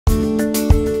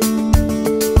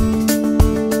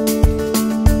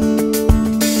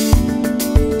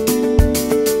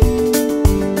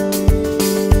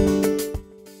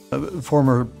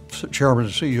former chairman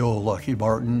and CEO of Lockheed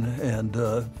Martin, and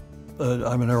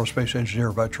I'm an aerospace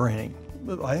engineer by training.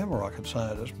 I am a rocket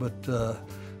scientist, but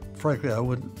frankly, I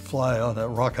wouldn't fly on that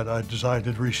rocket I designed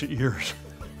in recent years.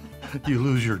 You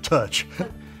lose your touch.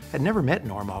 I'd never met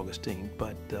Norm Augustine,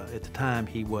 but at the time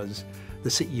he was the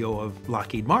CEO of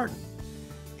Lockheed Martin.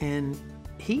 And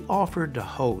he offered to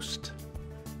host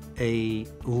a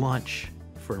lunch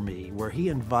for me where he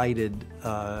invited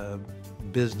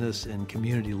business and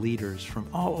community leaders from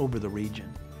all over the region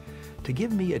to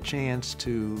give me a chance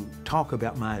to talk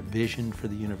about my vision for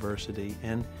the university.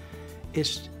 And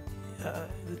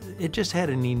it just had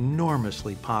an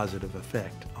enormously positive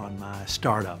effect on my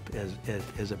startup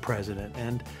as a president.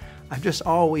 And I've just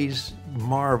always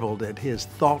marveled at his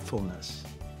thoughtfulness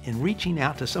in reaching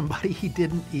out to somebody he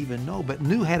didn't even know, but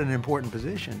knew had an important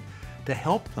position, to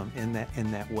help them in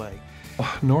that way.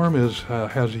 Norm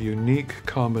has a unique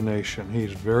combination.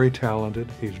 He's very talented,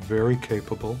 he's very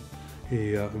capable,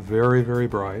 he's very, very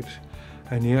bright,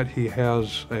 and yet he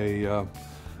has a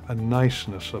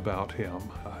niceness about him,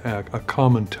 a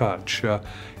common touch.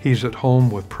 He's at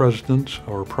home with presidents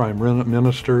or prime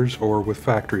ministers or with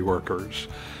factory workers,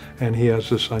 and he has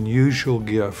this unusual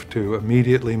gift to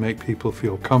immediately make people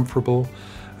feel comfortable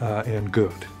and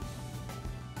good.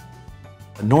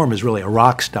 Norm is really a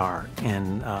rock star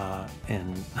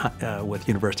with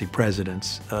university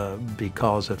presidents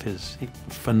because of his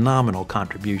phenomenal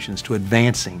contributions to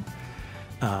advancing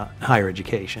higher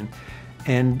education.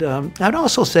 And I'd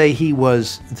also say he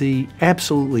was the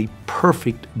absolutely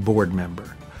perfect board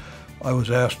member. I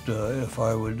was asked if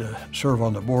I would serve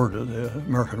on the board of the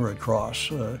American Red Cross.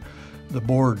 The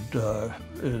board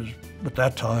at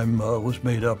that time was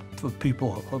made up of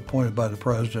people appointed by the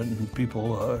president and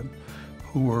people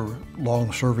who were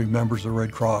long-serving members of the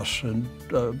Red Cross and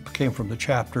came from the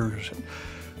chapters,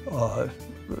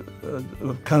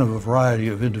 kind of a variety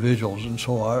of individuals. And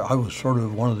so I was sort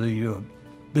of one of the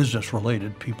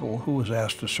business-related people who was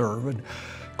asked to serve. And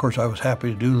of course, I was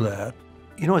happy to do that.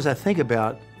 You know, as I think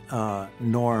about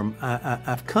Norm,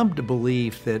 I've come to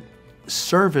believe that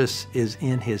service is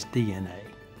in his DNA.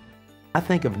 I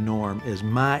think of Norm as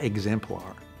my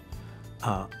exemplar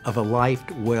of a life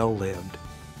well lived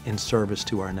in service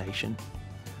to our nation.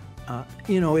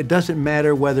 You know, it doesn't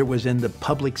matter whether it was in the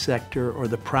public sector or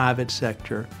the private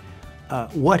sector,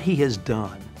 what he has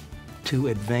done to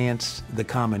advance the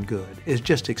common good is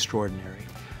just extraordinary.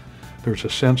 There's a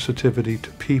sensitivity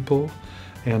to people,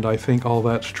 and I think all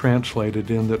that's translated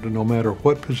in that no matter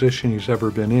what position he's ever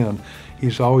been in,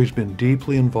 he's always been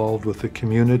deeply involved with the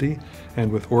community and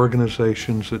with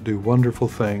organizations that do wonderful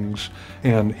things,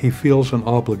 and he feels an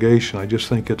obligation. I just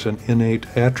think it's an innate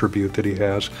attribute that he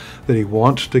has, that he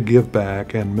wants to give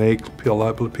back and make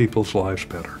people's lives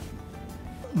better.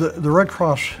 The Red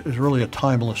Cross is really a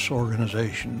timeless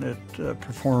organization. It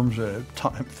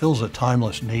fills a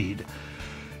timeless need.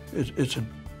 It's a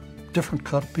different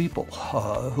cut of people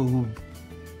who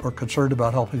are concerned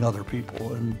about helping other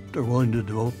people, and they're willing to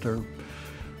devote their,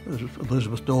 as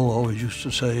Elizabeth Dole always used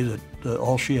to say, that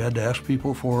all she had to ask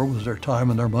people for was their time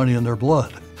and their money and their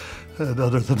blood. And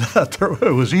other than that,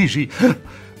 it was easy.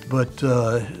 But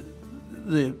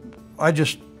I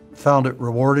just found it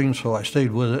rewarding, so I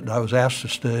stayed with it, and I was asked to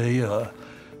stay. How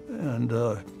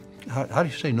do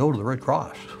you say no to the Red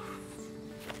Cross?